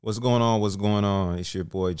What's going on? What's going on? It's your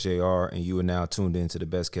boy JR, and you are now tuned into the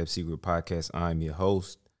Best Kept Secret podcast. I'm your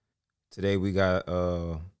host. Today we're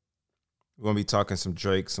gonna be talking some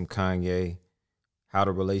Drake, some Kanye, how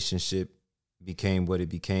the relationship became what it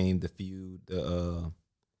became, the feud,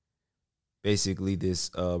 basically this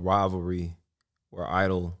rivalry where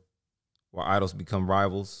idols become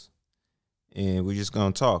rivals, and we're just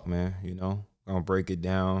gonna talk, man. Gonna break it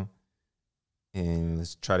down, and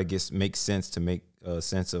let's try to make sense to make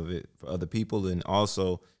sense of it for other people, and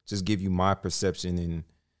also just give you my perception. And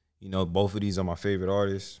both of these are my favorite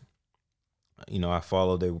artists. I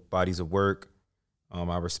follow their bodies of work.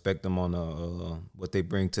 I respect them on what they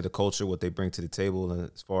bring to the culture, what they bring to the table,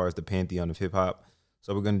 and as far as the pantheon of hip hop.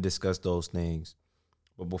 So we're going to discuss those things.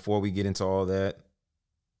 But before we get into all that,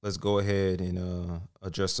 let's go ahead and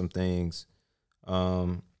address some things.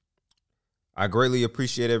 I greatly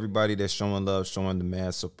appreciate everybody that's showing love, showing the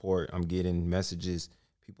mad support. I'm getting messages,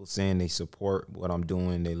 people saying they support what I'm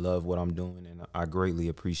doing, they love what I'm doing, and I greatly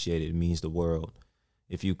appreciate it. It means the world.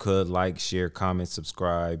 If you could like, share, comment,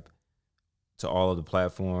 subscribe to all of the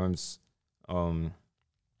platforms.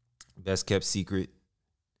 Best Kept Secret,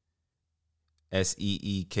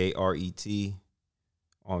 SEEKRET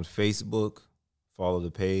on Facebook. Follow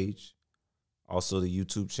the page. Also the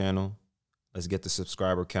YouTube channel. Let's get the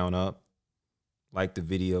subscriber count up. Like the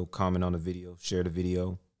video, comment on the video, share the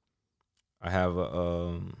video. I have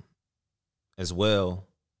as well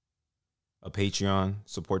a Patreon.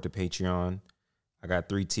 Support the Patreon. I got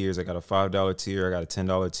 3 tiers. I got a $5 tier, I got a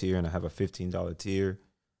 $10 tier, and I have a $15 tier.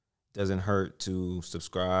 Doesn't hurt to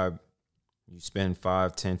subscribe. You spend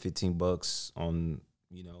 $5, $10, $15 on,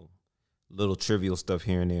 little trivial stuff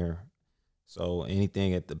here and there. So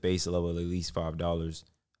anything at the base level, at least $5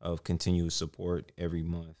 of continuous support every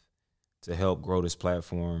month to help grow this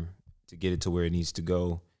platform, to get it to where it needs to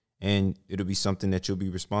go. And it'll be something that you'll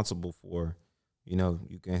be responsible for. You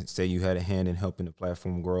can say you had a hand in helping the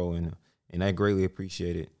platform grow, and I greatly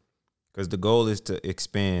appreciate it, because the goal is to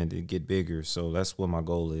expand and get bigger. So that's what my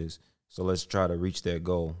goal is. So let's try to reach that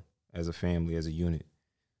goal as a family, as a unit.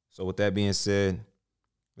 So with that being said,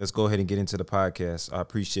 let's go ahead and get into the podcast. I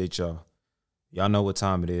appreciate y'all. Y'all know what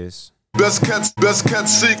time it is. Best kept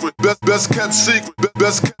secret. Best kept secret.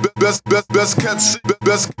 Best kept secret. Best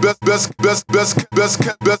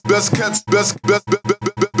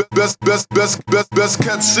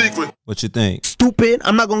kept secret. What you think? Stupid.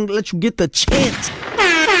 I'm not gonna let you get the chance.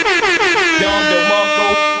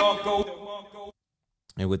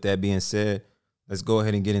 And with that being said, let's go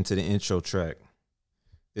ahead and get into the intro track.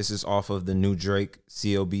 This is off of the new Drake,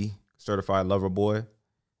 CLB, Certified Lover Boy,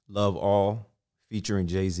 Love All, featuring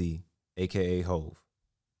Jay-Z, a.k.a. Hove.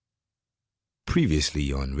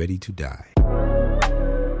 Previously on Ready to Die.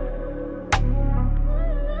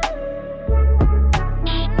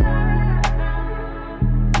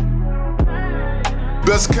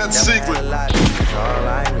 Best kept secret. All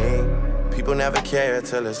I need. People never care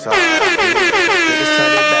till it's all I need. Niggas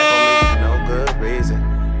turn their back on me for no good reason.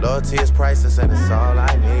 Loyalty is priceless and it's all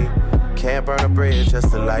I need. Can't burn a bridge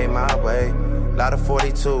just to light my way. Lot of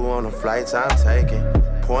 42 on the flights I'm taking.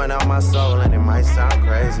 Pouring out my soul and it might sound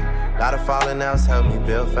crazy. Lot of falling outs help me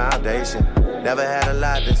build foundation. Never had a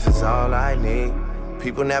lot, this is all I need.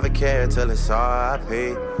 People never care till it's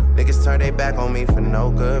R.I.P. Niggas turn their back on me for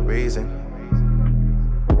no good reason.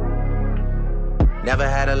 Never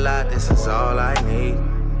had a lot, this is all I need.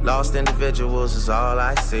 Lost individuals is all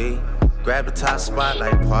I see. Grab the top spot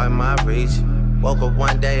like part of my reach. Woke up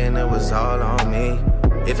one day and it was all on me.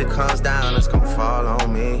 If it comes down, it's gon' fall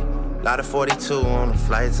on me. Lot of 42 on the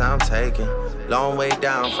flights I'm taking. Long way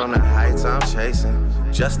down from the heights I'm chasing.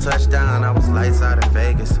 Just touched down, I was lights out in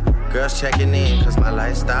Vegas. Girls checking in cause my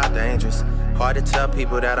lifestyle dangerous. Hard to tell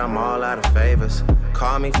people that I'm all out of favors.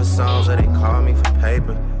 Call me for songs or they call me for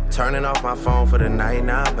paper. Turning off my phone for the night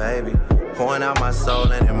now, baby. Pouring out my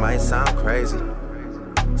soul and it might sound crazy.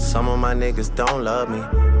 Some of my niggas don't love me.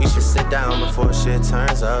 We should sit down before shit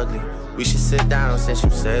turns ugly. We should sit down since you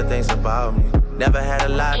said things about me. Never had a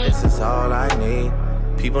lot, this is all I need.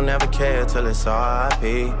 People never care till it's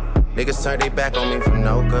R.I.P. Niggas turn their back on me for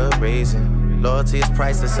no good reason. Loyalty is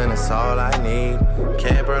priceless and it's all I need.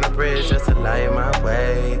 Can't burn a bridge just to light my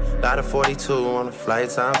way. Lot of 42 on the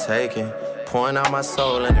flights I'm taking. Pouring out my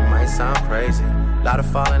soul and it might sound crazy. Lot of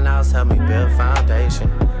falling outs help me build foundation.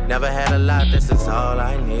 Never had a lot, this is all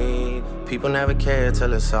I need. People never care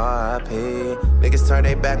till it's R.I.P. Niggas turn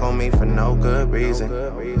their back on me for no good reason.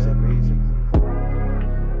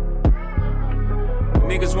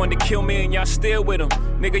 Niggas wanted to kill me and y'all still with them.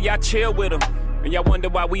 Nigga, y'all chill with them. and y'all wonder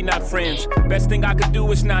why we not friends. Best thing I could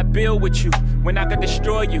do is not build with you when I could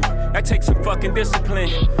destroy you. That takes some fucking discipline.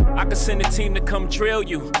 I could send a team to come drill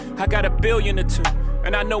you. I got $1 billion or 2,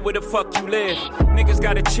 and I know where the fuck you live. Niggas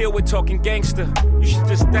gotta chill with talking gangster. You should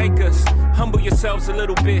just thank us. Humble yourselves a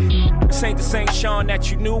little bit. This ain't the same Sean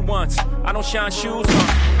that you knew once. I don't shine shoes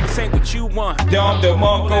on. This ain't what you want. All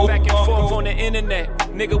that back and forth on the internet.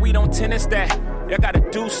 Nigga, we don't tennis that. Y'all gotta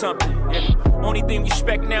do something. Yeah. Only thing we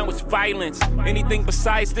expect now is violence. Anything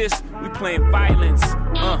besides this, we playing violence.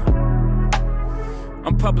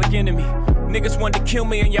 I'm public enemy. Niggas want to kill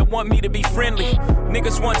me and y'all want me to be friendly.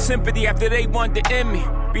 Niggas want sympathy after they want to end me.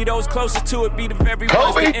 Be those closest to it, be the very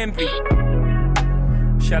ones to envy.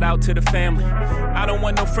 Shout out to the family. I don't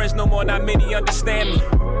want no friends no more, not many understand me.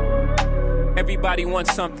 Everybody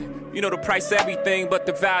wants something. You know the price of everything, but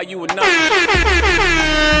the value of nothing. Everybody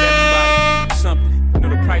wants something. You know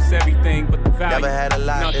the price of everything, but the value. Never had a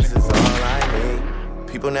lot, nothing. this is all I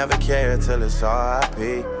need. People never care till it's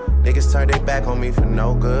RIP. Niggas turn their back on me for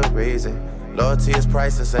no good reason. Loyalty is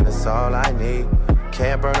priceless and it's all I need.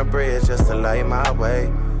 Can't burn a bridge just to lay my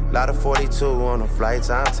way. Lot of 42 on the flights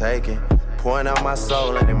I'm taking. Pouring out my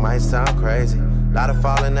soul and it might sound crazy. Lot of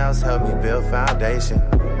falling outs help me build foundation.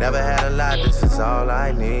 Never had a lot, this is all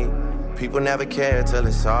I need. People never care till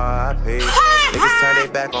it's RIP. Niggas turn their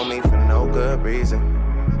back on me for no good reason.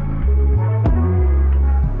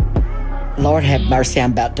 Lord have mercy,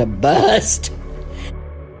 I'm about to bust.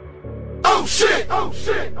 Oh shit! Oh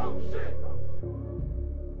shit!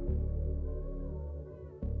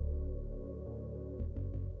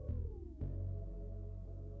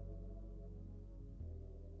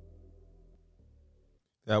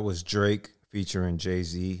 That was Drake featuring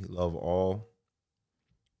Jay-Z, Love All.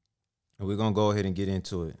 And we're going to go ahead and get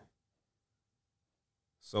into it.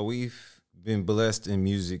 So we've been blessed in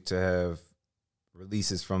music to have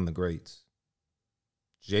releases from the greats.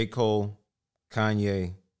 J. Cole,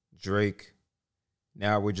 Kanye, Drake.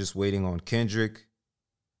 Now we're just waiting on Kendrick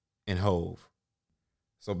and Hove.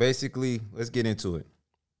 So basically, let's get into it.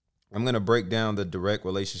 I'm going to break down the direct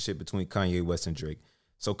relationship between Kanye West and Drake.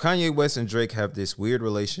 So Kanye West and Drake have this weird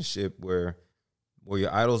relationship where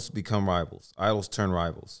your idols become rivals. Idols turn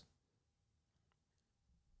rivals.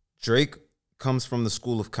 Drake comes from the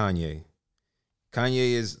school of Kanye.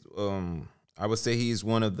 Kanye is, I would say he is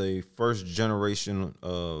one of the first generation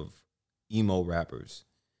of emo rappers.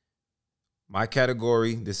 My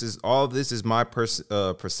category, this is my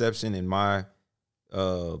perception and my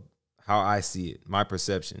how I see it, my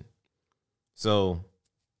perception. So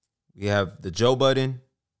we have the Joe Budden,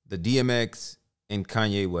 the DMX, and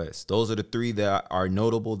Kanye West. Those are the three that are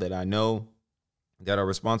notable that I know that are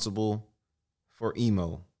responsible for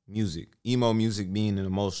emo music. Emo music being an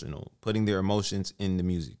emotional, putting their emotions in the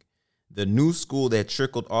music. The new school that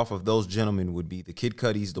trickled off of those gentlemen would be the Kid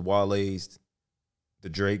Cudis, the Wale's, the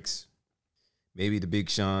Drakes, maybe the Big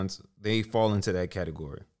Sean's. They fall into that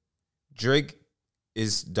category. Drake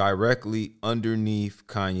is directly underneath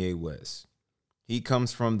Kanye West. He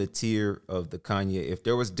comes from the tier of the Kanye. If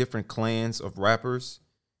there was different clans of rappers,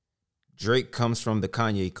 Drake comes from the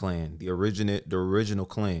Kanye clan, the original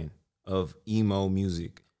clan of emo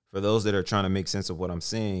music. For those that are trying to make sense of what I'm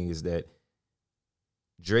saying, is that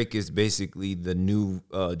Drake is basically the new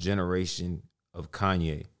generation of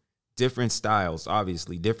Kanye. Different styles,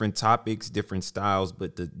 obviously, different topics, different styles,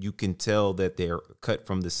 but you can tell that they're cut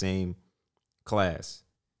from the same class.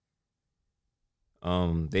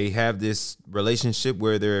 They have this relationship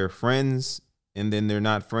where they're friends and then they're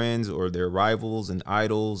not friends, or they're rivals and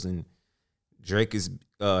idols. And Drake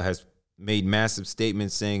has made massive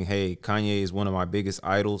statements saying, hey, Kanye is one of my biggest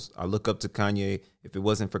idols. I look up to Kanye. If it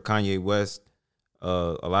wasn't for Kanye West,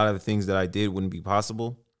 a lot of the things that I did wouldn't be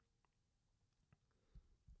possible.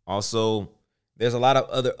 Also, there's a lot of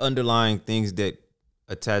other underlying things that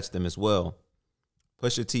attach them as well.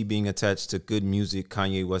 Pusha T being attached to good music,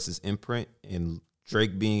 Kanye West's imprint, and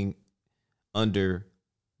Drake being under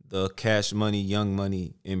the Cash Money, Young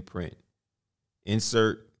Money imprint.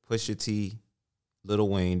 Insert Pusha T, Lil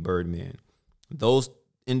Wayne, Birdman. Those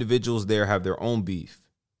individuals there have their own beef.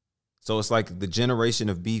 So it's like the generation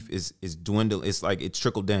of beef is dwindled. It's like it's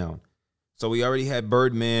trickled down. So we already had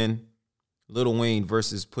Birdman, Lil Wayne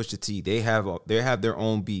versus Pusha T. They have their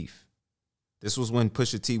own beef. This was when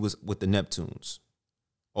Pusha T was with the Neptunes.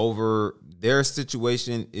 Over their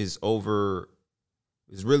situation is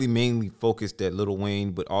really mainly focused at Lil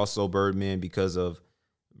Wayne, but also Birdman, because of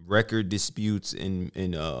record disputes and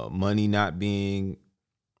money not being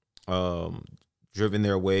driven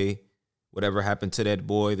their way. Whatever happened to that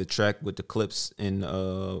boy, the track with the clips in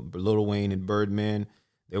Lil Wayne and Birdman,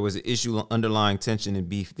 there was an issue, underlying tension and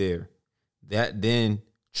beef there. That then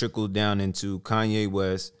trickled down into Kanye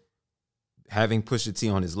West having Pusha T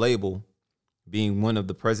on his label, being one of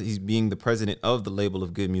the president. He's being the president of the label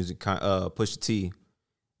of Good Music, Pusha T.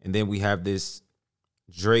 And then we have this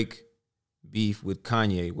Drake beef with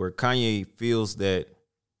Kanye, where Kanye feels that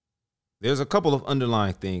there's a couple of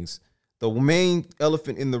underlying things. The main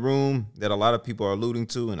elephant in the room that a lot of people are alluding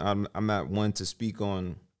to, and I'm not one to speak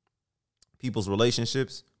on people's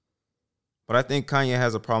relationships, but I think Kanye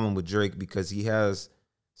has a problem with Drake because he has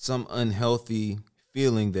some unhealthy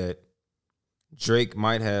feeling that Drake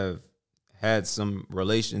might have had some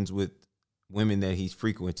relations with women that he's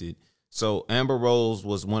frequented. So Amber Rose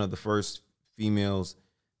was one of the first females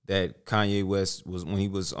that Kanye West was when he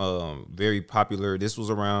was very popular. This was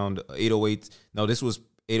around 808. No, this was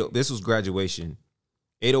Graduation.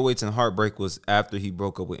 808s and Heartbreak was after he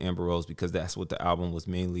broke up with Amber Rose, because that's what the album was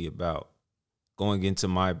mainly about, going into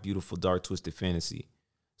My Beautiful Dark Twisted Fantasy.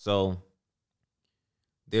 So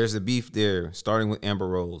there's a beef there, starting with Amber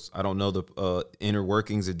Rose. I don't know the inner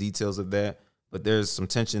workings or details of that, but there's some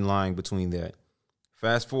tension lying between that.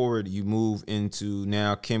 Fast forward, you move into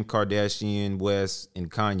now Kim Kardashian, West, and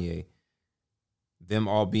Kanye. Them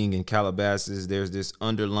all being in Calabasas. There's this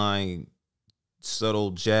underlying subtle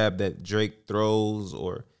jab that Drake throws,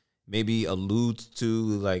 or maybe alludes to,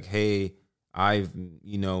 like, hey, I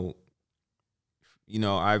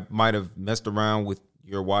might have messed around with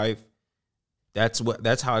your wife.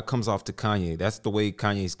 That's how it comes off to Kanye. That's the way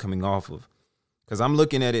Kanye's coming off of. Because I'm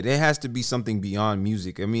looking at it, it has to be something beyond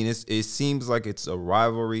music. I mean, it seems like it's a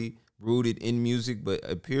rivalry rooted in music, but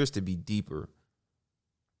it appears to be deeper.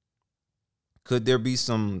 Could there be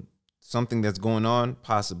something that's going on?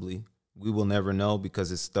 Possibly. We will never know,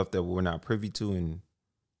 because it's stuff that we're not privy to and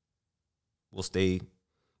will stay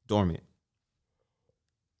dormant.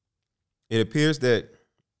 It appears that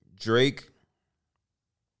Drake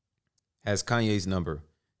has Kanye's number.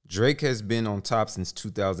 Drake has been on top since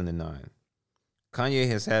 2009. Kanye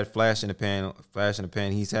has had flash in the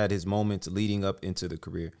pan. He's had his moments leading up into the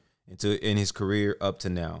career, in his career up to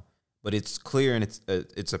now. But it's clear and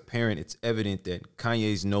it's apparent, it's evident that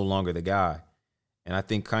Kanye's no longer the guy. And I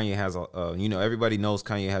think Kanye has everybody knows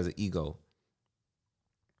Kanye has an ego.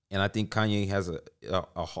 And I think Kanye has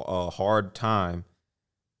a hard time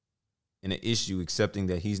and an issue accepting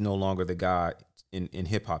that he's no longer the guy in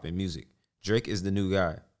hip hop and music. Drake is the new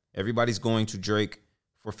guy. Everybody's going to Drake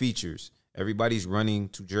for features. Everybody's running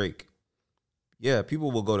to Drake. Yeah,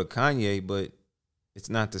 people will go to Kanye, but it's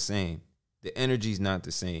not the same. The energy's not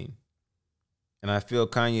the same. And I feel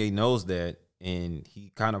Kanye knows that, and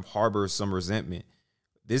he kind of harbors some resentment.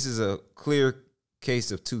 This is a clear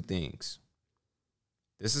case of two things.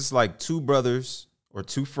 This is like two brothers or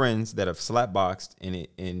two friends that have slapboxed,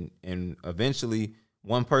 and eventually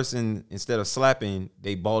one person, instead of slapping,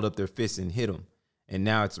 they balled up their fists and hit him, and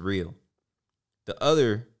now it's real. The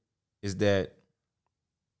other is that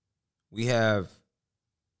we have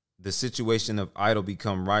the situation of idol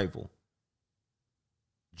become rival.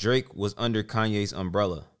 Drake was under Kanye's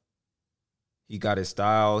umbrella. He got his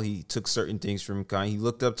style. He took certain things from Kanye. He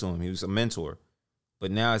looked up to him. He was a mentor. But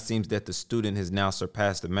now it seems that the student has now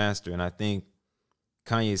surpassed the master. And I think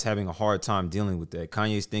Kanye is having a hard time dealing with that.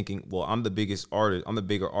 Kanye's thinking, well, I'm the biggest artist. I'm the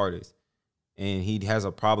bigger artist. And he has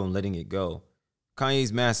a problem letting it go.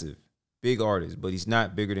 Kanye's massive, big artist, but he's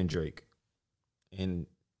not bigger than Drake. And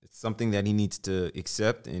it's something that he needs to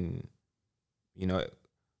accept. And,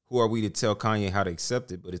 who are we to tell Kanye how to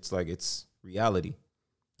accept it? But it's like, it's reality.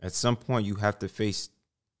 At some point, you have to face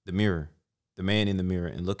the mirror, the man in the mirror,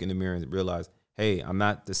 and look in the mirror and realize, hey, I'm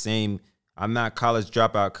not the same. I'm not college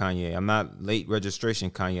dropout Kanye. I'm not late registration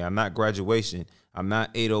Kanye. I'm not graduation. I'm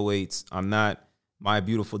not 808s. I'm not My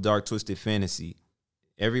Beautiful Dark Twisted Fantasy.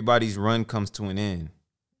 Everybody's run comes to an end.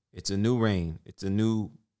 It's a new reign. It's a new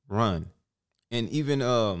run. And even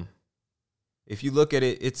if you look at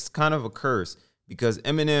it, it's kind of a curse, because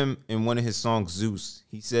Eminem, in one of his songs, Zeus,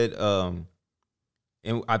 he said,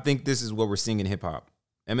 and I think this is what we're seeing in hip hop.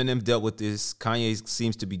 Eminem dealt with this. Kanye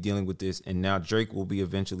seems to be dealing with this. And now Drake will be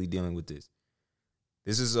eventually dealing with this.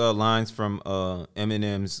 This is lines from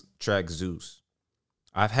Eminem's track Zeus.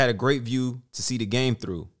 I've had a great view to see the game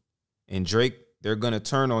through. And Drake, they're going to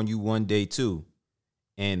turn on you one day too.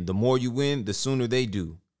 And the more you win, the sooner they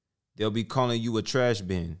do. They'll be calling you a trash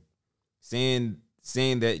bin. Saying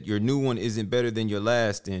that your new one isn't better than your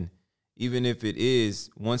last. And even if it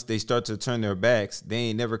is, once they start to turn their backs, they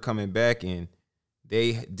ain't never coming back in.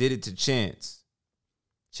 They did it to Chance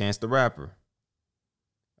the Rapper.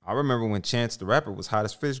 I remember when Chance the Rapper was hot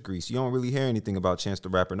as fish grease. You don't really hear anything about Chance the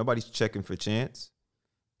Rapper. Nobody's checking for Chance.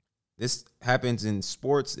 This happens in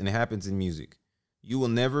sports and it happens in music. You will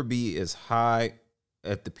never be as high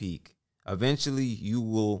at the peak. Eventually, you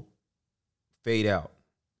will fade out.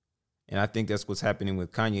 And I think that's what's happening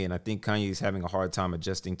with Kanye. And I think Kanye is having a hard time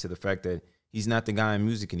adjusting to the fact that he's not the guy in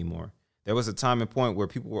music anymore. There was a time and point where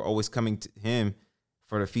people were always coming to him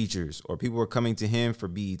for the features, or people were coming to him for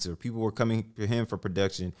beats, or people were coming to him for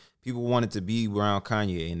production. People wanted to be around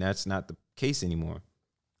Kanye, and that's not the case anymore.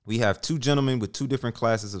 We have two gentlemen with two different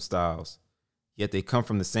classes of styles, yet they come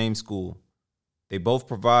from the same school. They're both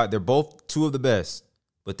two of the best,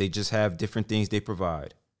 but they just have different things they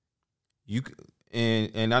provide.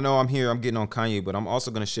 And I know I'm getting on Kanye, but I'm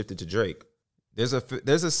also going to shift it to Drake. There's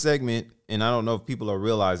a segment, and I don't know if people are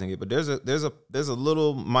realizing it, but there's a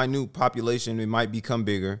little minute population, it might become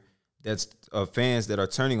bigger, that's fans that are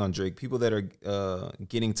turning on Drake, people that are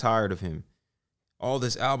getting tired of him. Oh,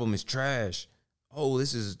 this album is trash. Oh,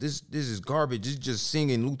 this is garbage. It's just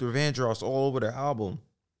singing Luther Vandross all over the album.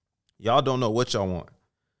 Y'all don't know what y'all want.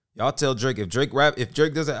 Y'all tell Drake, if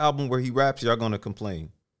Drake does an album where he raps, y'all gonna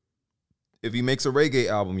complain. If he makes a reggae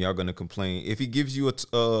album, y'all gonna complain. If he gives you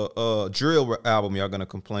a drill album, y'all gonna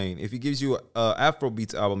complain. If he gives you a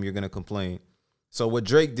Afrobeats album, you're gonna complain. So what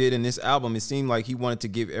Drake did in this album, it seemed like he wanted to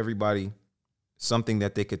give everybody something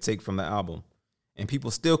that they could take from the album, and people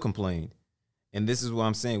still complained. And this is what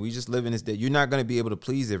I'm saying. We just live in this day. You're not gonna be able to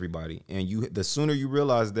please everybody, and the sooner you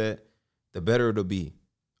realize that, the better it'll be.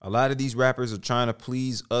 A lot of these rappers are trying to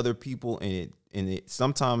please other people, and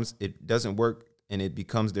sometimes it doesn't work, and it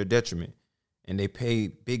becomes their detriment. And they pay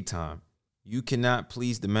big time. You cannot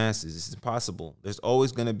please the masses. It's impossible. There's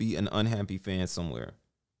always going to be an unhappy fan somewhere.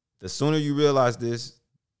 The sooner you realize this,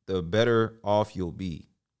 the better off you'll be.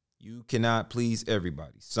 You cannot please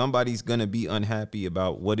everybody. Somebody's going to be unhappy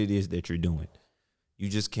about what it is that you're doing. You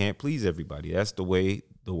just can't please everybody. That's the way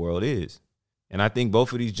the world is. And I think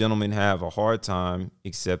both of these gentlemen have a hard time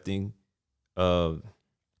accepting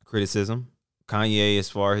criticism. Kanye, as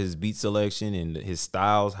far as his beat selection and his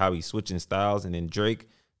styles, how he's switching styles. And then Drake,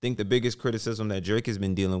 I think the biggest criticism that Drake has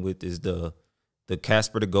been dealing with is the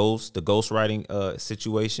Casper the ghostwriting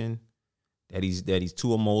situation, that he's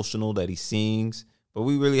too emotional, that he sings. But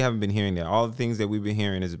we really haven't been hearing that. All the things that we've been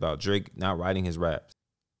hearing is about Drake not writing his raps.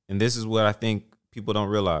 And this is what I think people don't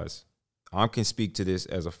realize. I can speak to this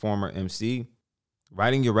as a former MC.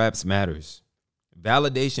 Writing your raps matters.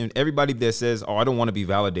 Validation, everybody that says, oh, I don't want to be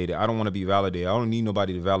validated. I don't want to be validated. I don't need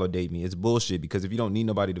nobody to validate me. It's bullshit, because if you don't need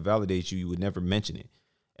nobody to validate you, you would never mention it.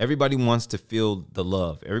 Everybody wants to feel the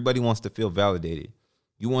love. Everybody wants to feel validated.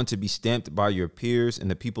 You want to be stamped by your peers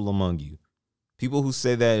and the people among you. People who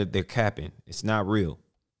say that, they're capping. It's not real.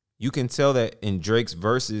 You can tell that in Drake's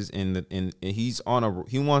verses, and he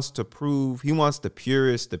wants to prove, he wants the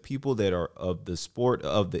purists, the people that are of the sport,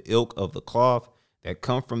 of the ilk, of the cloth, that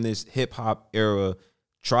come from this hip hop era,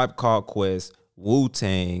 Tribe Called Quest,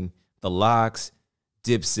 Wu-Tang, The Lox,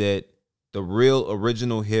 Dipset, the real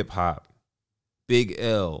original hip hop, Big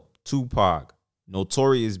L, Tupac,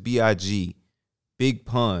 Notorious B.I.G., Big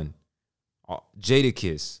Pun,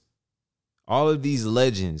 Jadakiss, all of these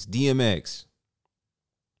legends, DMX,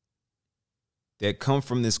 that come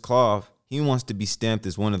from this cloth. He wants to be stamped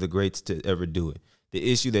as one of the greats to ever do it.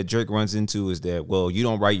 The issue that Drake runs into is that, well, you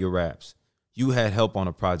don't write your raps. You had help on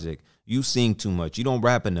a project. You sing too much. You don't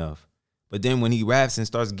rap enough. But then when he raps and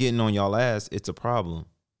starts getting on y'all ass, it's a problem.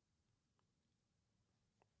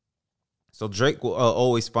 So Drake will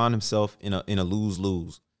always find himself in a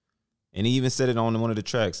lose-lose. And he even said it on one of the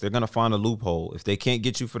tracks. They're going to find a loophole. If they can't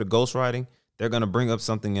get you for the ghostwriting, they're going to bring up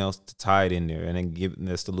something else to tie it in there, and then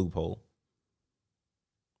that's the loophole.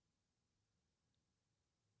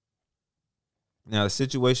 Now, the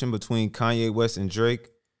situation between Kanye West and Drake,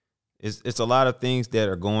 it's a lot of things that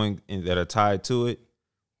are going and that are tied to it,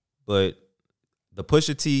 but the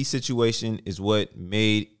Pusha T situation is what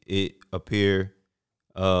made it appear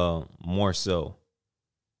more so.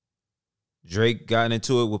 Drake got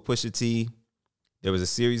into it with Pusha T. There was a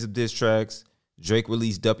series of diss tracks. Drake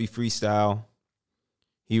released Duppy Freestyle.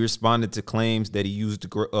 He responded to claims that he used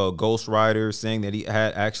ghostwriter, saying that he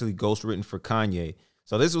had actually ghostwritten for Kanye.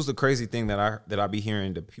 So this was the crazy thing that I be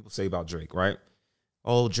hearing that people say about Drake, right?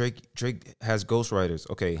 Oh, Drake has ghostwriters.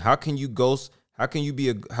 Okay, how can you have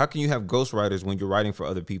ghostwriters when you're writing for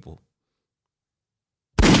other people?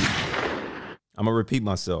 I'm gonna repeat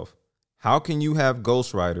myself. How can you have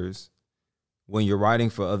ghostwriters when you're writing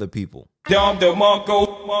for other people?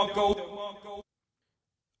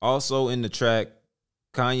 Also in the track,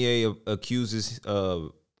 Kanye accuses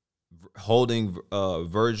holding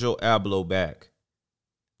Virgil Abloh back.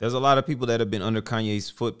 There's a lot of people that have been under Kanye's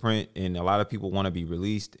footprint, and a lot of people want to be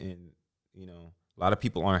released, and a lot of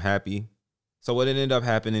people aren't happy. So what ended up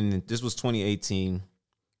happening, this was 2018.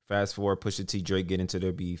 Fast forward, Pusha T, Drake get into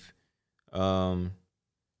their beef. Kanye,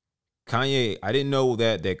 I didn't know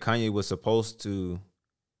that Kanye was supposed to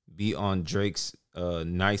be on Drake's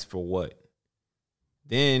Nice for What.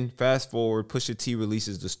 Then fast forward, Pusha T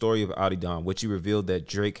releases the story of Adidon, which he revealed that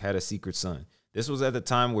Drake had a secret son. This was at the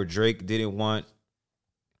time where Drake didn't want,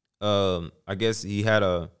 I guess he had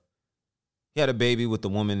a baby with a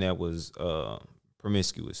woman that was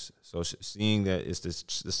promiscuous. So seeing that it's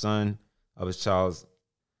the son of his child's,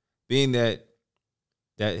 being that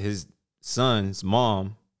his son's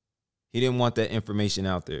mom, he didn't want that information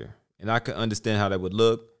out there. And I could understand how that would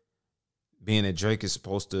look, being that Drake is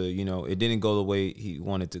supposed to, it didn't go the way he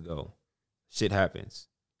wanted to go. Shit happens.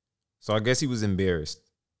 So I guess he was embarrassed.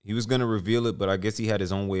 He was going to reveal it, but I guess he had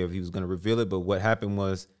his own way of he was going to reveal it. But what happened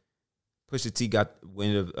was Pusha T got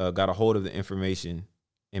a hold of the information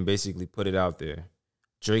and basically put it out there.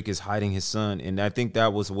 Drake is hiding his son. And I think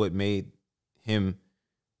that was what made him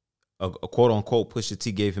a quote unquote Pusha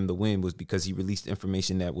T gave him the win, was because he released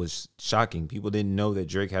information that was shocking. People didn't know that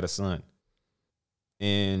Drake had a son.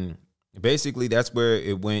 And basically that's where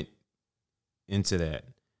it went into that.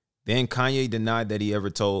 Then Kanye denied that he ever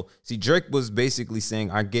told. See, Drake was basically saying,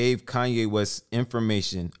 I gave Kanye West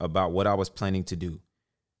information about what I was planning to do.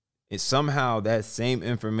 And somehow that same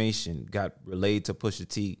information got relayed to Pusha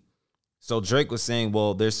T. So Drake was saying,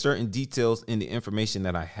 well, there's certain details in the information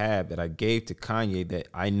that I have that I gave to Kanye that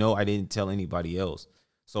I know I didn't tell anybody else.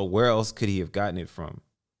 So where else could he have gotten it from?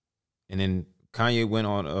 And then Kanye went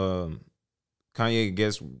on, Kanye, I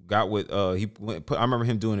guess, got with, I remember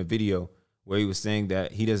him doing a video where he was saying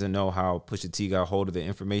that he doesn't know how Pusha T got hold of the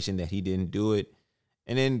information, that he didn't do it.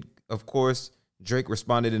 And then, of course, Drake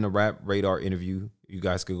responded in a Rap Radar interview. You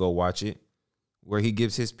guys could go watch it, where he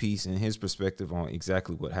gives his piece and his perspective on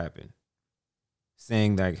exactly what happened.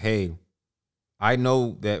 Saying like, hey, I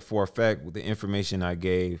know that for a fact with the information I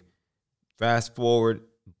gave. Fast forward,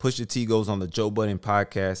 Pusha T goes on the Joe Budden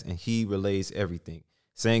podcast and he relays everything,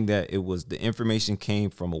 saying that it was the information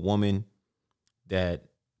came from a woman, that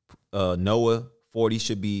Noah 40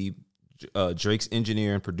 should be Drake's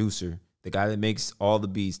engineer and producer, the guy that makes all the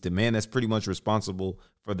beats, the man that's pretty much responsible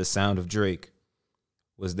for the sound of Drake,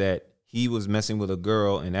 was that he was messing with a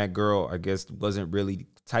girl, and that girl, I guess, wasn't really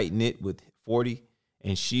tight-knit with 40,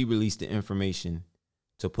 and she released the information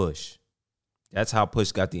to Push. That's how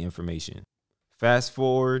Push got the information. Fast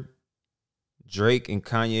forward, Drake and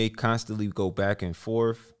Kanye constantly go back and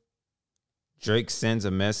forth. Drake sends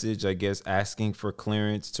a message, I guess, asking for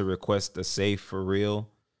clearance to request a Say For Real.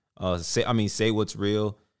 Say What's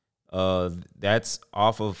Real. That's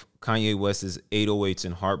off of Kanye West's 808s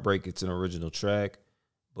and Heartbreak. It's an original track,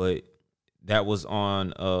 but that was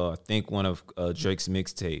on, I think, one of Drake's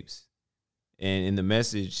mixtapes. And in the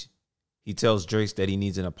message, he tells Drake that he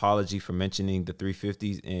needs an apology for mentioning the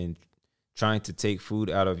 350s and trying to take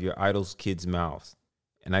food out of your idol's kids' mouths.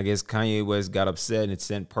 And I guess Kanye West got upset and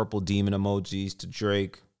sent purple demon emojis to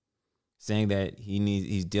Drake, saying that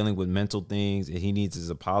he's dealing with mental things and he needs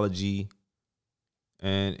his apology.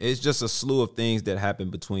 And it's just a slew of things that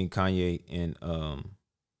happened between Kanye and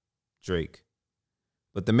Drake.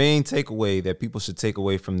 But the main takeaway that people should take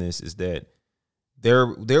away from this is that there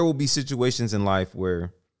will be situations in life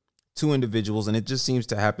where two individuals, and it just seems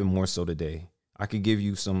to happen more so today. I could give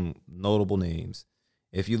you some notable names.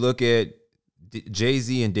 If you look at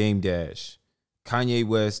Jay-Z and Dame Dash, Kanye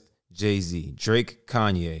West, Jay-Z, Drake,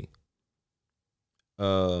 Kanye,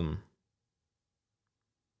 you're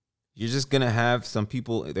just going to have some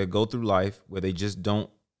people that go through life where they just don't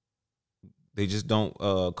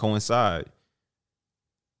coincide.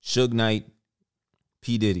 Suge Knight,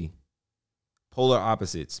 P. Diddy, polar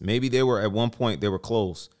opposites. Maybe they were at one point, they were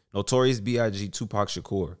close. Notorious B.I.G., Tupac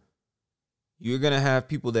Shakur. You're going to have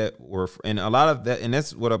people that were, and a lot of that, and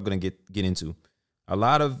that's what I'm going to get into. A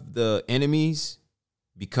lot of the enemies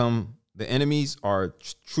are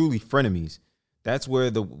truly frenemies. That's where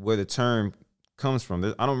the term comes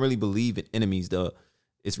from. I don't really believe in enemies.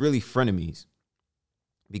 It's really frenemies.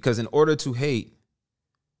 Because in order to hate,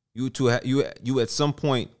 you at some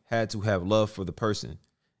point had to have love for the person.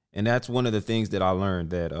 And that's one of the things that I learned,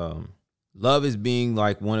 that love is being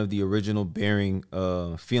like one of the original bearing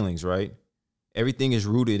feelings, right? Everything is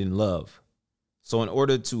rooted in love. So in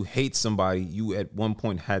order to hate somebody, you at one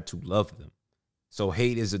point had to love them. So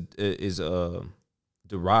hate is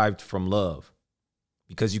derived from love,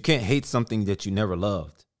 because you can't hate something that you never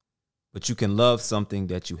loved, but you can love something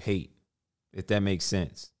that you hate, if that makes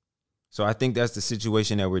sense. So I think that's the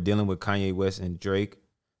situation that we're dealing with Kanye West and Drake.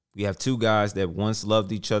 We have two guys that once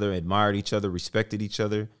loved each other, admired each other, respected each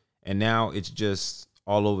other, and now it's just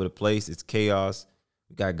all over the place. It's chaos.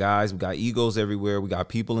 We got guys, we got egos everywhere. We got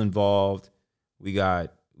people involved. We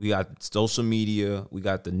got social media. We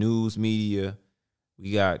got the news media.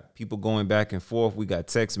 We got people going back and forth. We got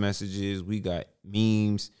text messages. We got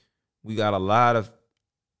memes. We got a lot of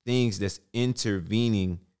things that's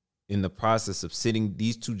intervening in the process of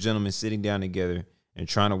these two gentlemen sitting down together and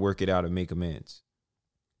trying to work it out and make amends.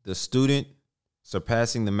 The student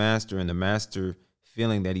surpassing the master and the master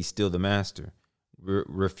feeling that he's still the master,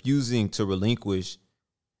 refusing to relinquish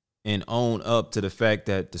and own up to the fact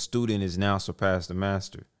that the student is now surpassed the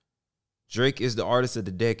master. Drake is the artist of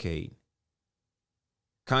the decade.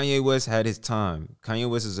 Kanye West had his time. Kanye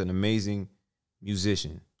West is an amazing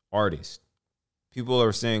musician, artist. People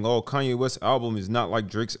are saying, oh, Kanye West's album is not like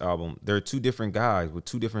Drake's album. They're two different guys with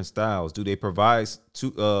two different styles. Do they provide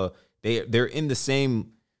they're in the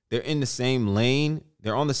same lane.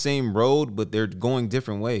 They're on the same road, but they're going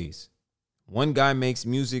different ways. One guy makes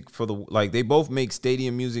music they both make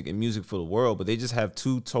stadium music and music for the world, but they just have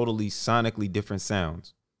two totally sonically different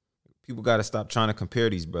sounds. People got to stop trying to compare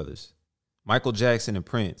these brothers. Michael Jackson and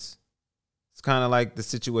Prince. It's kind of like the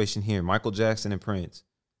situation here. Michael Jackson and Prince.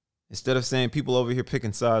 Instead of saying people over here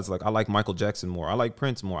picking sides, like I like Michael Jackson more, I like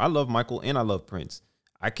Prince more. I love Michael and I love Prince.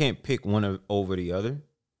 I can't pick one over the other.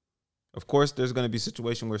 Of course, there's going to be a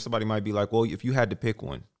situation where somebody might be like, well, if you had to pick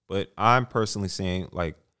one. But I'm personally saying,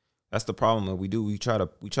 like, that's the problem that we do. We try to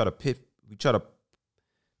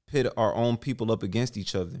pit our own people up against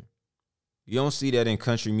each other. You don't see that in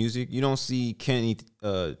country music. You don't see Kenny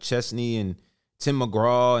Chesney and Tim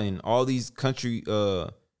McGraw and all these country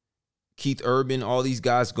Keith Urban, all these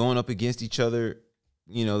guys going up against each other,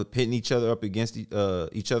 pitting each other up against each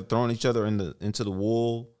other, throwing each other into the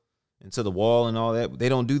wall and all that. They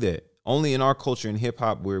don't do that. Only in our culture in hip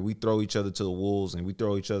hop where we throw each other to the wolves and we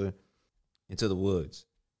throw each other into the woods.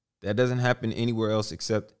 That doesn't happen anywhere else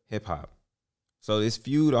except hip hop. So this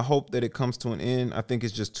feud, I hope that it comes to an end. I think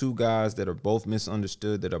it's just two guys that are both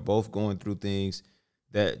misunderstood, that are both going through things,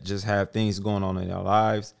 that just have things going on in their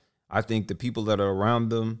lives. I think the people that are around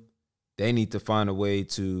them, they need to find a way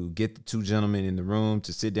to get the two gentlemen in the room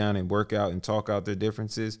to sit down and work out and talk out their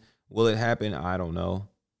differences. Will it happen? I don't know.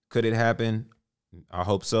 Could it happen? I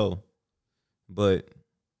hope so. But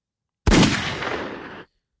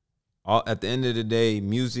at the end of the day,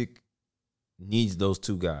 music needs those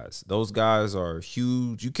two guys. Those guys are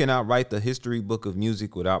huge. You cannot write the history book of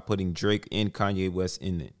music without putting Drake and Kanye West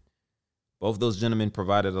in it. Both those gentlemen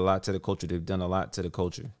provided a lot to the culture. They've done a lot to the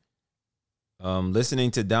culture.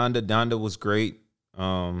 Listening to Donda was great.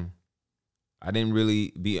 I didn't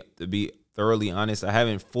really to be thoroughly honest, I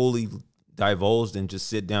haven't fully divulged and just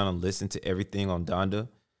sit down and listen to everything on Donda.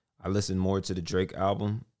 I listened more to the Drake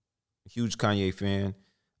album. Huge Kanye fan.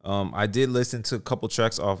 I did listen to a couple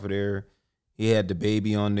tracks off of there. He had the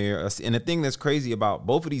baby on there. And the thing that's crazy about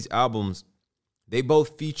both of these albums, they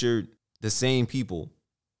both featured the same people.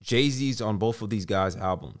 Jay-Z's on both of these guys'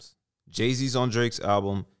 albums. Jay-Z's on Drake's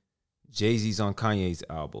album. Jay-Z's on Kanye's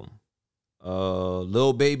album.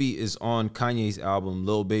 Lil Baby is on Kanye's album.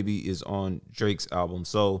 Lil Baby is on Drake's album.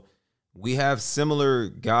 So we have similar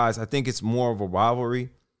guys. I think it's more of a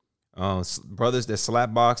rivalry. Brothers that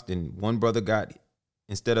slap boxed, and one brother got,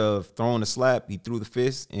 instead of throwing a slap, he threw the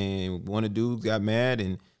fist, and one of the dudes got mad.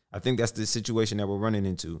 And I think that's the situation that we're running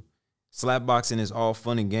into. Slap boxing is all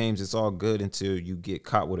fun and games. It's all good until you get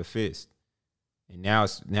caught with a fist. And now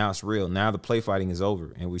it's real. Now the play fighting is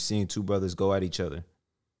over, and we're seeing two brothers go at each other.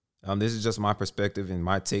 This is just my perspective and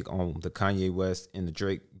my take on the Kanye West and the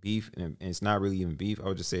Drake beef, and it's not really even beef. I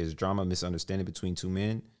would just say it's drama, misunderstanding between two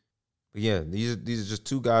men. But yeah, these are just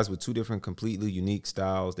two guys with two different, completely unique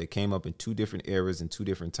styles. They came up in two different eras and two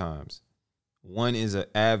different times. One is an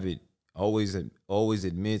avid, always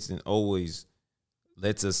admits and always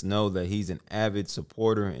lets us know that he's an avid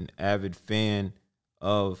supporter and avid fan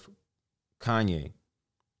of Kanye.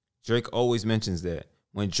 Drake always mentions that.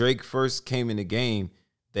 When Drake first came in the game,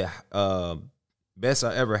 the Best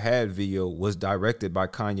I Ever Had video was directed by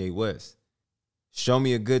Kanye West. Show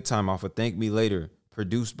Me a Good Time off of Thank Me Later,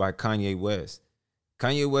 produced by Kanye West.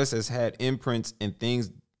 Kanye West has had imprints and things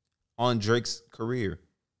on Drake's career.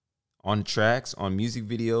 On tracks, on music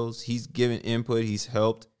videos, he's given input, he's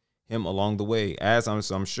helped him along the way. As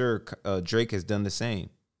I'm sure Drake has done the same.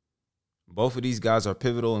 Both of these guys are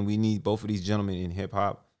pivotal, and we need both of these gentlemen in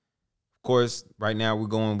hip-hop. Of course, right now we're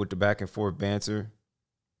going with the back and forth banter,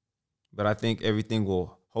 but I think everything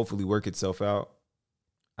will hopefully work itself out.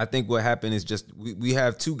 I think what happened is just we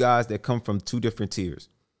have two guys that come from two different tiers.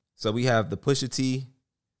 So we have the Pusha T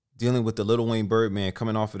dealing with the Lil Wayne Birdman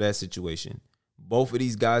coming off of that situation. Both of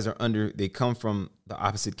these guys they come from the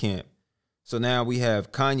opposite camp. So now we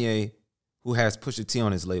have Kanye, who has Pusha T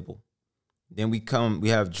on his label. Then we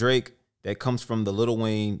have Drake that comes from the Lil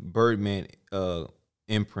Wayne Birdman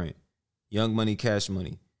imprint, Young Money, Cash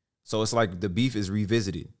Money. So it's like the beef is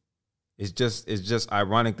revisited. It's just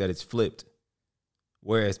ironic that it's flipped.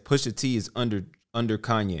 Whereas Pusha T is under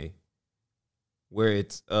Kanye. Where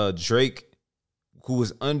it's Drake, who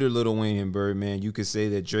was under Lil Wayne and Birdman. You could say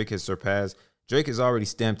that Drake has surpassed. Drake has already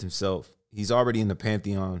stamped himself. He's already in the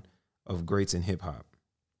pantheon of greats in hip hop.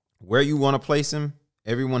 Where you want to place him,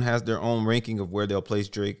 everyone has their own ranking of where they'll place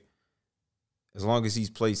Drake. As long as he's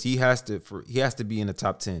placed, he has to be in the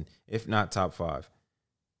top 10, if not top 5.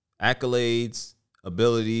 Accolades,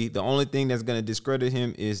 ability. The only thing that's going to discredit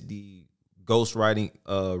him is the ghostwriting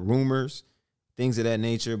rumors, things of that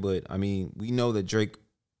nature. But I mean, we know that Drake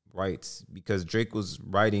writes because Drake was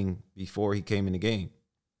writing before he came in the game.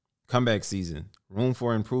 Comeback season, room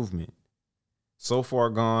for improvement. So Far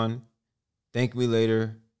Gone, Thank Me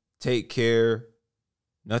Later, Take Care,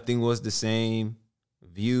 Nothing Was the Same,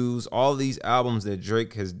 Views, all these albums that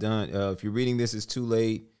Drake has done. If you're reading this, it's too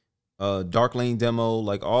late. Dark Lane Demo,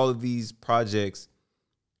 like all of these projects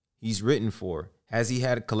he's written for. Has he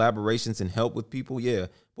had collaborations and help with people? Yeah.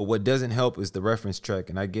 But what doesn't help is the reference track.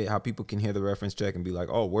 And I get how people can hear the reference track and be like,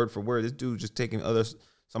 oh, word for word, this dude just taking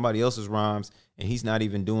somebody else's rhymes and he's not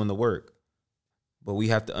even doing the work. But we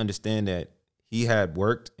have to understand that he had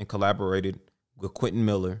worked and collaborated with Quentin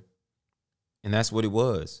Miller. And that's what it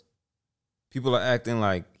was. People are acting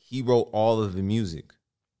like he wrote all of the music.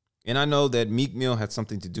 And I know that Meek Mill had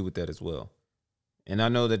something to do with that as well. And I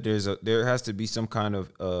know that there has to be some kind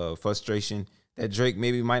of frustration that Drake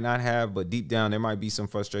maybe might not have, but deep down there might be some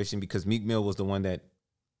frustration because Meek Mill was the one that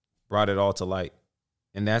brought it all to light.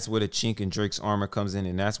 And that's where the chink in Drake's armor comes in,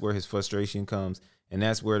 and that's where his frustration comes, and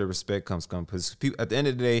that's where the respect comes. Because at the end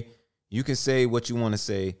of the day, you can say what you want to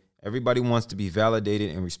say. Everybody wants to be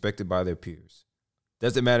validated and respected by their peers.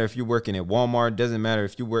 Doesn't matter if you're working at Walmart. Doesn't matter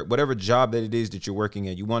if you work, whatever job that it is that you're working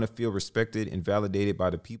at, you want to feel respected and validated by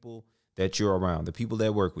the people that you're around, the people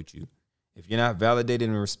that work with you. If you're not validated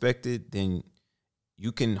and respected, then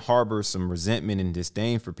you can harbor some resentment and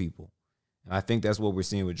disdain for people. And I think that's what we're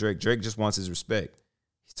seeing with Drake. Drake just wants his respect.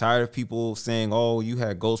 He's tired of people saying, oh, you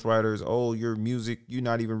had ghostwriters. Oh, your music, you're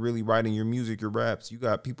not even really writing your music, your raps. You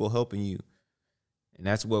got people helping you. And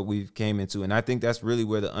that's what we've came into. And I think that's really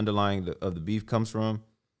where the underlying of the beef comes from,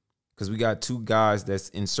 because we got two guys that's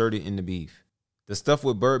inserted in the beef. The stuff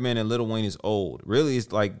with Birdman and Lil Wayne is old. Really,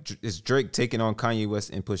 it's Drake taking on Kanye West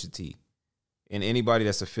and Pusha T and anybody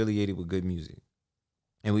that's affiliated with good music.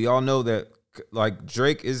 And we all know that, like,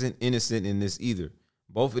 Drake isn't innocent in this either.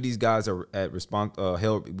 Both of these guys are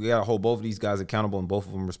held. We gotta hold both of these guys accountable and both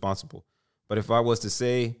of them responsible. But if I was to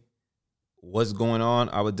say what's going on,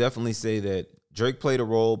 I would definitely say that Drake played a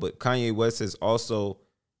role, but Kanye West has also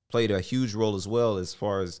played a huge role as well as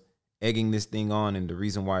far as egging this thing on and the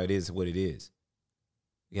reason why it is what it is.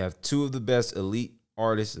 We have two of the best elite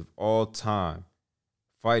artists of all time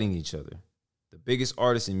fighting each other. The biggest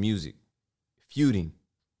artists in music, feuding.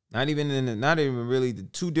 Not even really the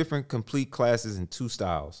two different complete classes and two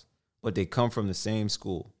styles, but they come from the same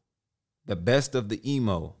school. The best of the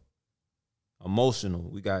emo, emotional.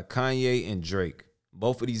 We got Kanye and Drake.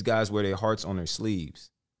 Both of these guys wear their hearts on their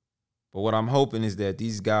sleeves. But what I'm hoping is that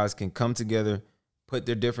these guys can come together, put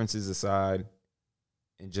their differences aside,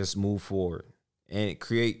 and just move forward and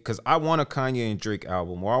create. Because I want a Kanye and Drake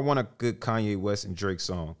album, or I want a good Kanye West and Drake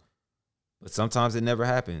song. But sometimes it never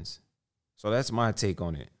happens. So that's my take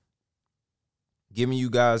on it. Giving you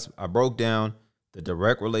guys, I broke down the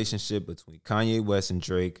direct relationship between Kanye West and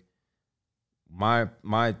Drake. My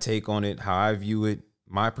take on it, how I view it,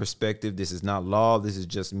 my perspective. This is not law. This is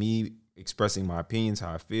just me expressing my opinions,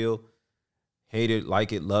 how I feel. Hate it,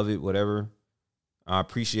 like it, love it, whatever. I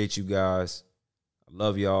appreciate you guys. I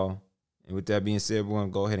love y'all. And with that being said, we're going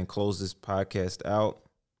to go ahead and close this podcast out.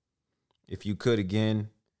 If you could, again,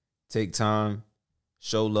 take time,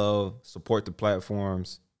 show love, support the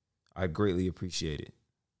platforms. I greatly appreciate it.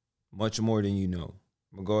 Much more than you know.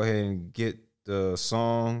 I'm going to go ahead and get the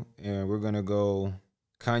song, and we're going to go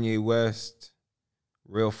Kanye West,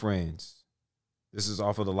 Real Friends. This is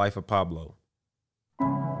off of The Life of Pablo.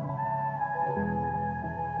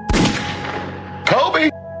 Kobe!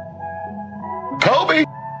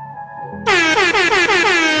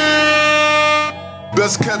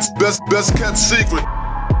 Best kept secret.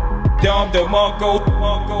 Dom DeMarco.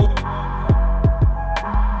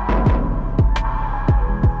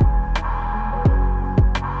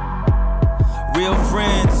 Real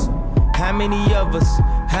friends, how many of us?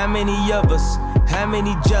 How many of us? How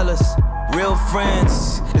many jealous? Real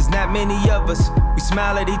friends, there's not many of us. We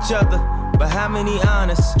smile at each other, but how many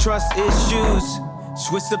honest trust issues?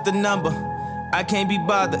 Switched up the number, I can't be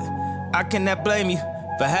bothered. I cannot blame you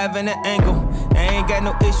for having an angle. I ain't got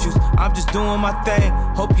no issues, I'm just doing my thing.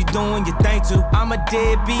 Hope you doing your thing too. I'm a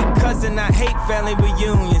deadbeat cousin, I hate family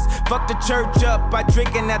reunions. Fuck the church up by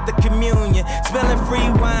drinking at the communion. Spilling free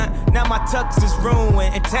wine, now my tux is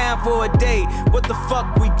ruined. In time for a date, what the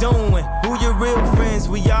fuck we doing? Who your real friends?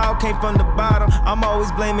 We all came from the bottom. I'm always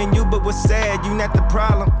blaming you, but what's sad, you not the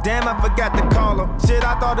problem. Damn, I forgot to call him. Shit,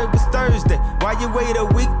 I thought it was Thursday. Why you wait a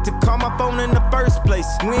week to call my phone in the first place?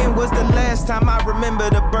 When was the last time I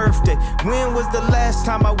remembered a birthday? When was the last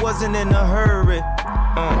time I wasn't in a hurry?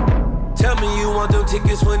 Tell me you want them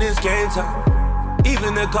tickets when it's game time.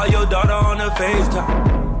 Even to call your daughter on the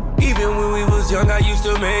FaceTime. Even when we was young, I used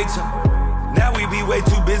to make time. Now we be way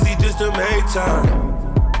too busy just to make time.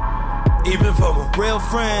 Even for my real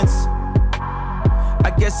friends.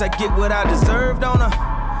 I guess I get what I deserved on her.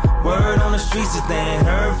 Word on the streets is they ain't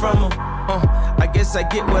heard from them. I guess I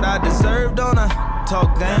get what I deserved on her.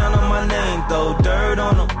 Talk down on my name, throw dirt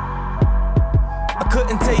on them. I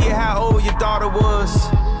couldn't tell you how old your daughter was.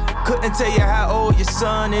 Couldn't tell you how old your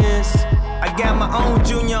son is. I got my own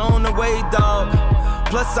junior on the way, dog.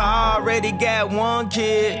 Plus I already got one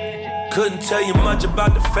kid. Couldn't tell you much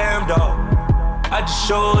about the fam, dog. I just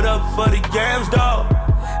showed up for the yams, dog.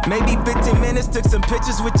 Maybe 15 minutes, took some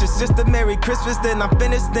pictures with your sister. Merry Christmas, then I'm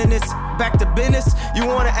finished, then it's back to business. You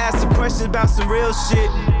wanna ask some questions about some real shit,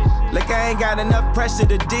 like I ain't got enough pressure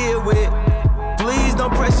to deal with. Please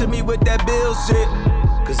don't pressure me with that bill shit.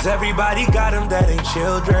 Cause everybody got them that ain't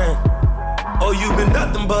children. Oh, you been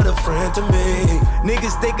nothing but a friend to me.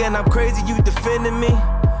 Niggas thinking I'm crazy, you defending me.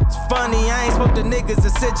 It's funny, I ain't spoke to niggas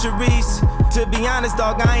in centuries. To be honest,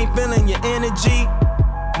 dog, I ain't feeling your energy.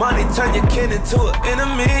 Money turn your kin into an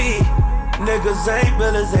enemy. Niggas ain't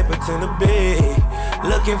real as they pretend to be.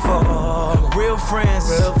 Looking for real friends.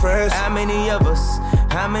 Real friends. How many of us?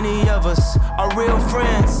 How many of us are real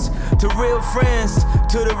friends? To real friends,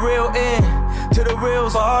 to the real end, to the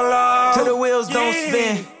reals fall off, to the wheels don't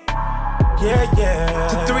spin. Yeah, yeah.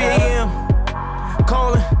 To 3 a.m.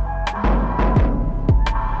 calling.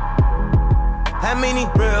 How many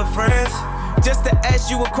real friends? Just to ask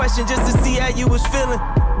you a question, just to see how you was feeling.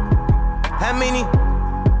 How many?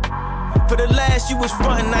 For the last you was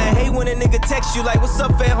frontin'. I hate when a nigga text you like, what's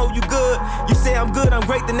up, fam, hope you good? You say I'm good, I'm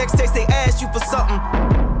great, the next text they ask you for something.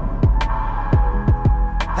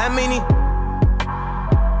 How many?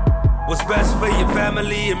 What's best for your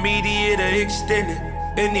family, immediate or extended?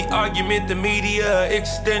 In the argument, the media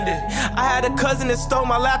extended. I had a cousin that stole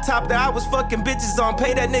my laptop that I was fucking bitches on.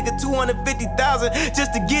 Pay that nigga $250,000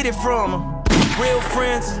 just to get it from him. Real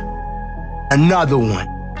friends. Another one.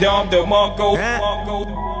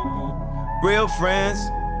 Real friends.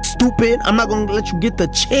 Stupid, I'm not gonna let you get the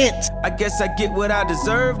chance. I guess I get what I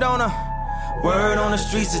deserved on her. Word on the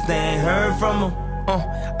streets is they ain't heard from them.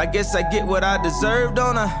 I guess I get what I deserved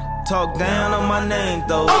on her. Talk down on my name,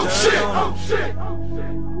 though. Oh shit!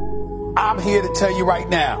 I'm here to tell you right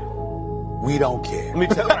now, we don't care. Let me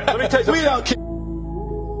tell you. We don't care.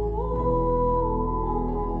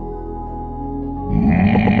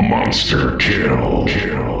 Monster kill.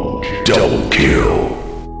 Double kill.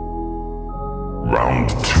 Round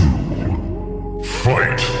 2.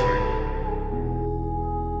 Fight.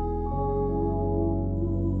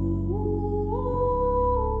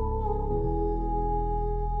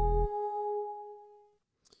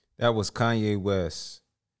 That was Kanye West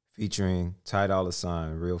featuring Ty Dolla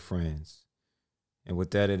 $ign, Real Friends. And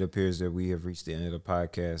with that, it appears that we have reached the end of the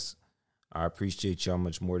podcast. I appreciate y'all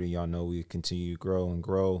much more than y'all know. We continue to grow and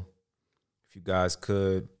grow. If you guys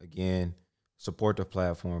could, again, support the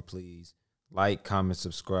platform, please. Like, comment,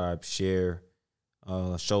 subscribe, share,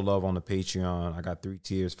 show love on the Patreon. I got 3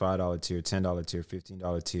 tiers, $5 tier, $10 tier,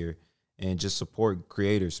 $15 tier. And just support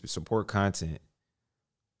creators, support content.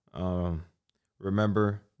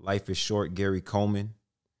 Remember, life is short, Gary Coleman.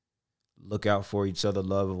 Look out for each other,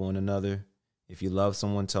 love one another. If you love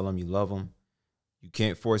someone, tell them you love them. You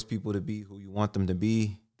can't force people to be who you want them to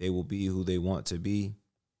be. They will be who they want to be.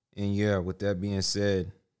 And yeah, with that being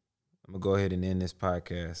said, I'm going to go ahead and end this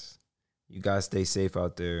podcast. You guys stay safe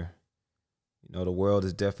out there. You know, the world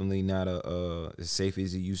is definitely not as safe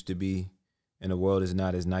as it used to be. And the world is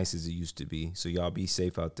not as nice as it used to be. So y'all be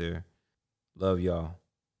safe out there. Love y'all.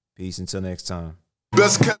 Peace until next time.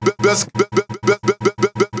 Best cat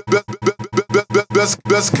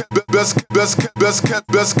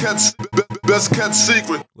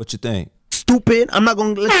secret. What you think? Stupid, I'm not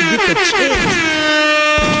gonna let you get the chance.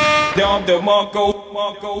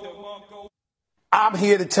 I'm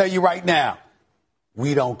here to tell you right now,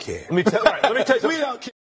 we don't care. Let me tell you. We don't care.